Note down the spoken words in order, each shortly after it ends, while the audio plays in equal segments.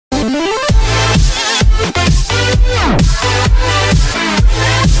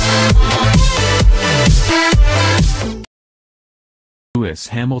Lewis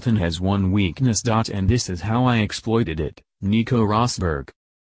Hamilton has one weakness. And this is how I exploited it, Nico Rosberg.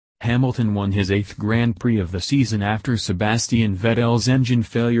 Hamilton won his 8th Grand Prix of the season after Sebastian Vettel's engine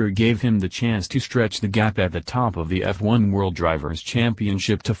failure gave him the chance to stretch the gap at the top of the F1 World Drivers'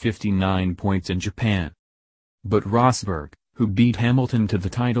 Championship to 59 points in Japan. But Rosberg, who beat Hamilton to the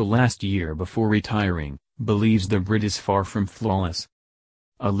title last year before retiring, believes the Brit is far from flawless.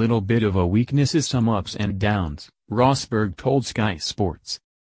 "A little bit of a weakness is some ups and downs," Rosberg told Sky Sports.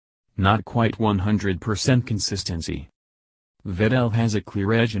 "Not quite 100% consistency. Vettel has a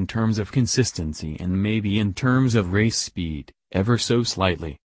clear edge in terms of consistency and maybe in terms of race speed, ever so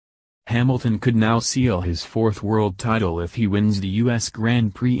slightly. Hamilton could now seal his 4th world title if he wins the US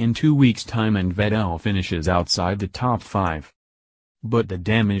Grand Prix in 2 weeks' time and Vettel finishes outside the top 5. But the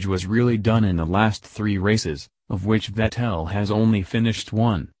damage was really done in the last 3 races, of which Vettel has only finished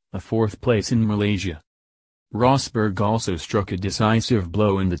 1, a 4th place in Malaysia." Rosberg also struck a decisive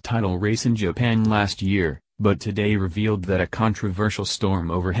blow in the title race in Japan last year, but today revealed that a controversial storm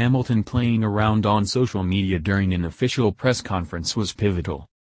over Hamilton playing around on social media during an official press conference was pivotal.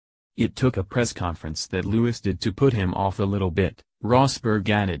 "It took a press conference that Lewis did to put him off a little bit," Rosberg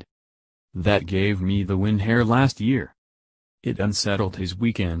added. "That gave me the win here last year. It unsettled his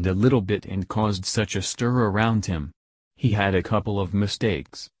weekend a little bit and caused such a stir around him. He had a couple of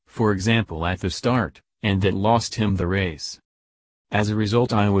mistakes, for example at the start, and that lost him the race. As a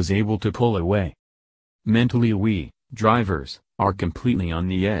result I was able to pull away. Mentally we, drivers, are completely on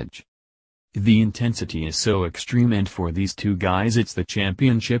the edge. The intensity is so extreme and for these two guys it's the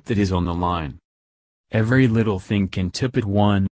championship that is on the line. Every little thing can tip it one